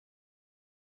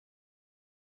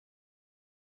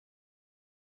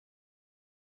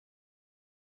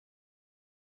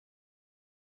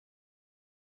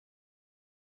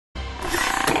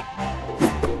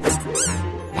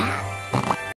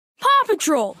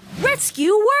Patrol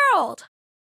Rescue World!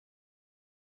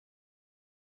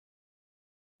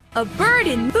 A bird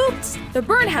in Oops! The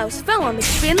birdhouse fell on the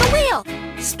spin the wheel!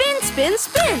 Spin, spin,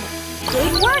 spin!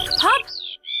 Good work, pup!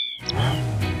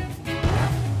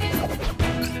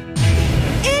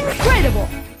 Incredible!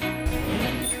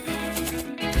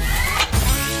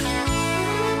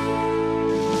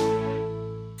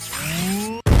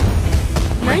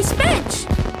 Nice bench!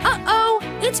 Uh-oh,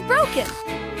 it's broken.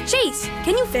 Chase,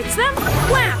 can you fix them?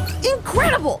 Wow,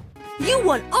 incredible! You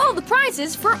won all the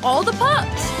prizes for all the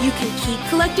pups. You can keep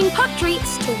collecting pup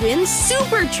treats to win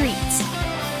super treats.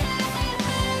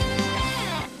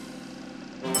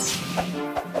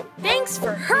 Thanks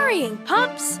for hurrying,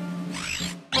 pups.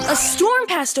 A storm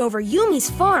passed over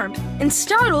Yumi's farm and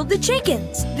startled the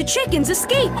chickens. The chickens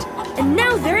escaped, and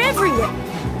now they're everywhere.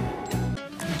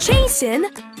 Chase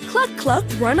in, cluck cluck,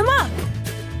 run amok.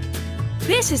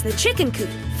 This is the chicken coop.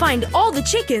 Find all the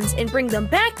chickens and bring them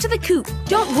back to the coop.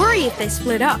 Don't worry if they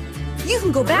split up. You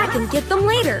can go back and get them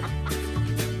later.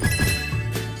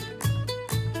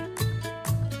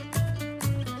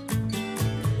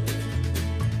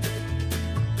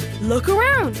 Look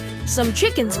around. Some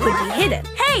chickens could be hidden.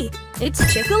 Hey, it's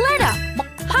Chickaletta.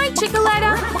 Hi,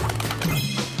 Chickaletta.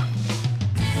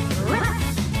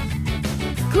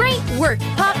 Great work,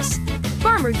 pups.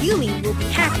 Farmer Yumi will be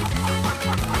happy.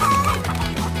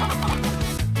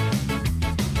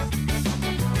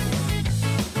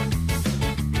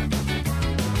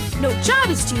 No job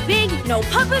is too big, no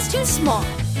pup is too small.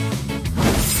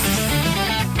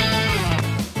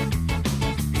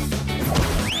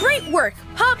 Great work,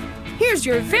 pup! Here's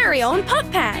your very own pup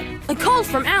pad. A call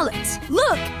from Alex.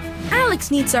 Look,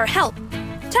 Alex needs our help.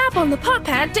 Tap on the pup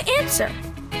pad to answer.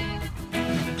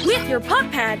 With your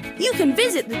pup pad, you can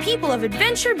visit the people of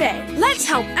Adventure Bay. Let's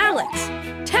help Alex.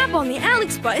 Tap on the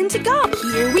Alex button to go.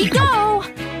 Here we go!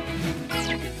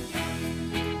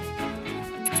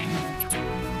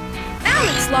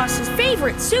 Alex lost his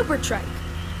favorite super trike.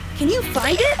 Can you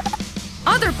find it?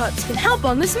 Other pups can help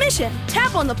on this mission.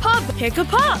 Tap on the pup to pick a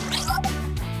pup.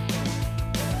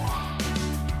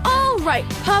 All right,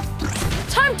 pup.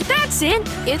 Time to... That's it.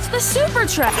 It's the super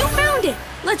trike. You found it.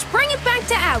 Let's bring it back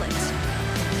to Alex.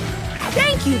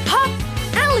 Thank you, pup.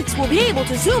 Alex will be able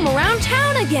to zoom around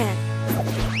town again.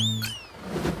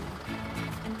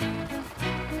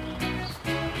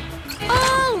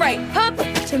 All right, pup.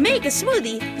 To make a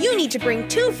smoothie, you need to bring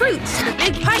 2 fruits to the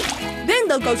big pipe. Then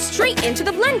they'll go straight into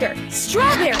the blender.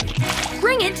 Strawberry.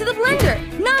 Bring it to the blender.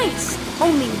 Nice.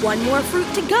 Only 1 more fruit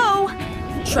to go.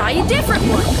 Try a different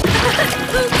one.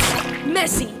 Oops.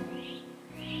 Messy.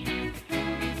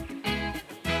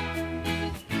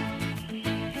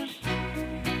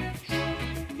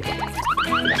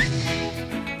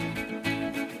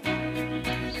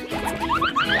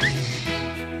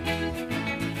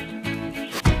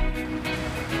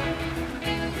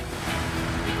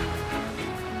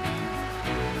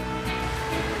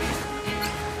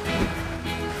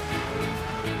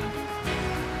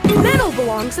 Metal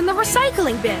belongs in the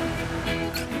recycling bin.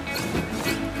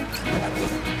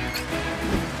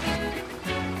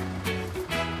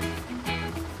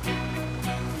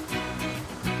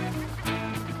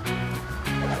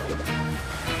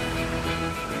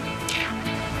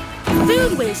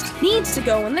 Food waste needs to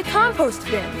go in the compost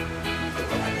bin.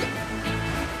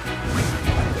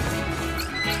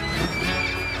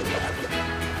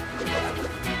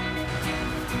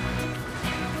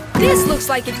 This looks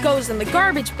like it goes in the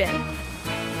garbage bin.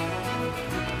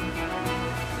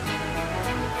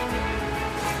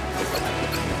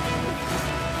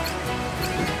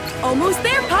 Almost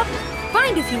there, pup.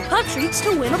 Find a few pup treats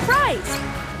to win a prize.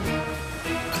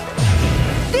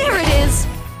 There it is.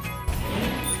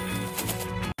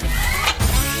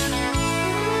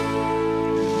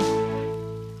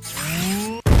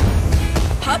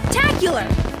 Puptacular.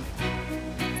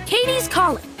 Katie's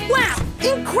calling. Wow,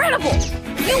 incredible!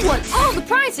 You won all the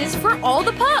prizes for all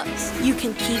the pups. You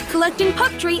can keep collecting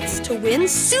pup treats to win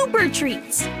super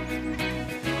treats.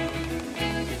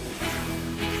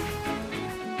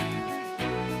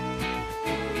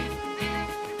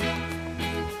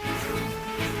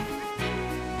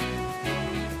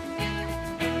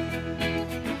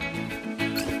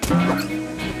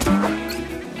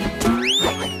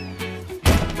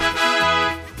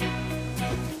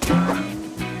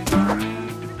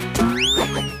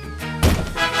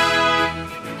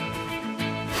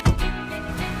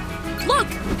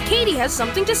 Katie has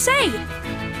something to say.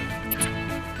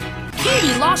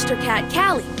 Katie lost her cat,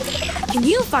 Callie. Can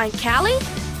you find Callie?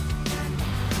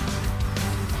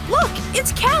 Look,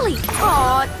 it's Callie.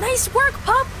 Aw, nice work,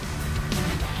 pup.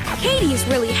 Katie is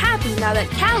really happy now that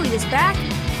Callie is back.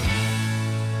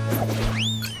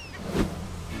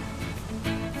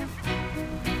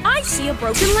 I see a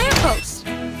broken lamppost.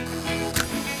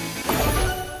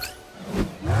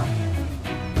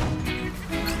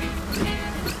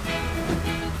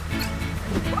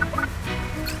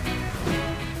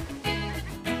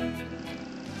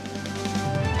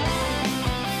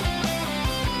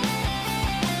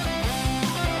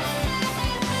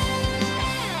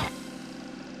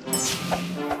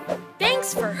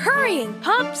 Thanks for hurrying,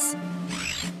 pups.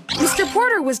 Mr.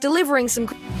 Porter was delivering some...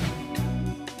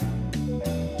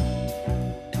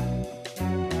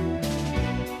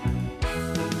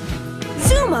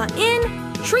 Zuma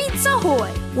in, treats ahoy.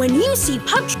 When you see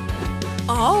pup...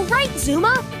 All right,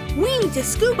 Zuma. We need to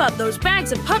scoop up those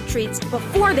bags of pup treats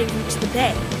before they reach the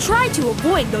bay. Try to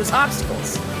avoid those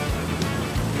obstacles.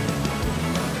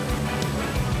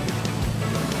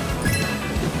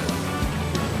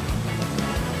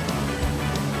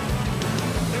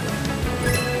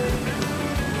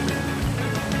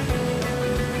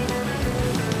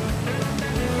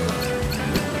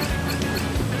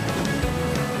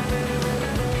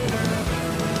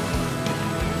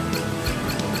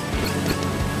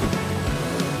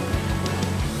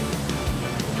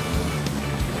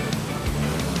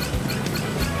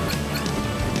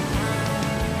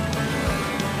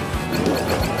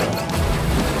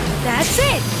 That's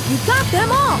it! You got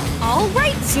them all! All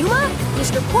right, Zuma!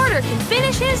 Mr. Porter can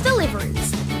finish his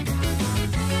deliveries.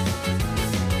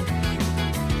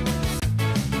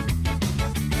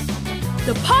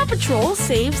 The Paw Patrol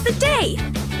saves the day!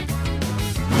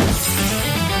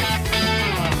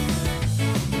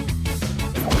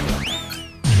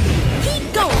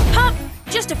 Keep going, pup!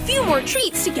 Just a few more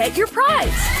treats to get your prize!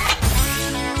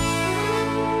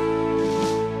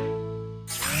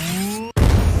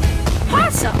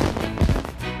 Awesome!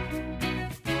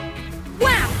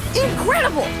 Wow!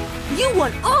 Incredible! You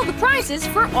won all the prizes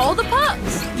for all the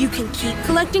pups! You can keep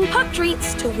collecting pup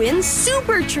treats to win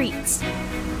super treats!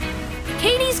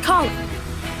 Katie's calling.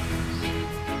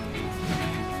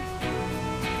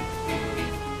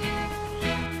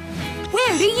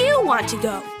 Where do you want to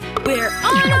go? We're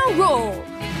on a roll!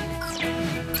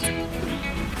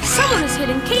 Someone is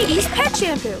hitting Katie's pet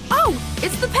shampoo! Oh!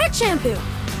 It's the pet shampoo!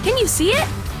 Can you see it?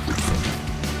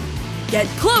 Get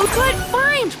close! Good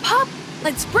find, pup!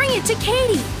 Let's bring it to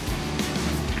Katie!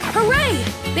 Hooray!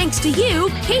 Thanks to you,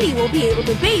 Katie will be able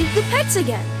to bathe the pets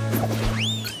again.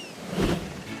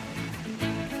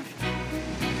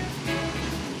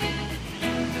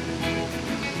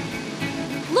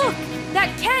 Look!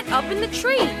 That cat up in the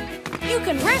tree! You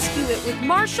can rescue it with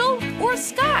Marshall or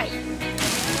Skye.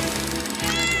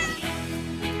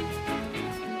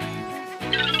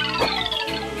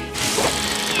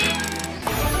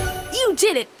 You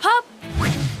did it, pup!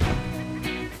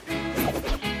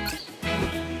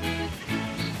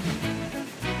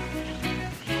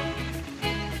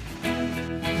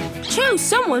 Choose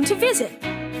someone to visit.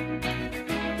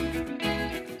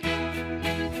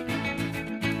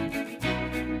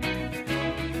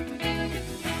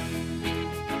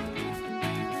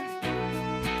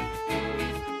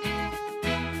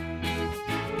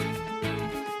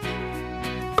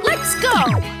 Let's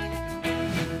go!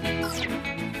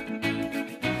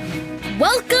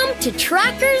 Welcome to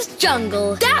Tracker's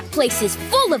Jungle. That place is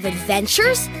full of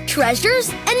adventures, treasures,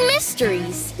 and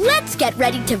mysteries. Let's get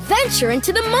ready to venture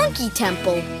into the Monkey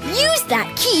Temple. Use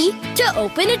that key to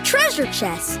open a treasure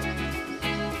chest.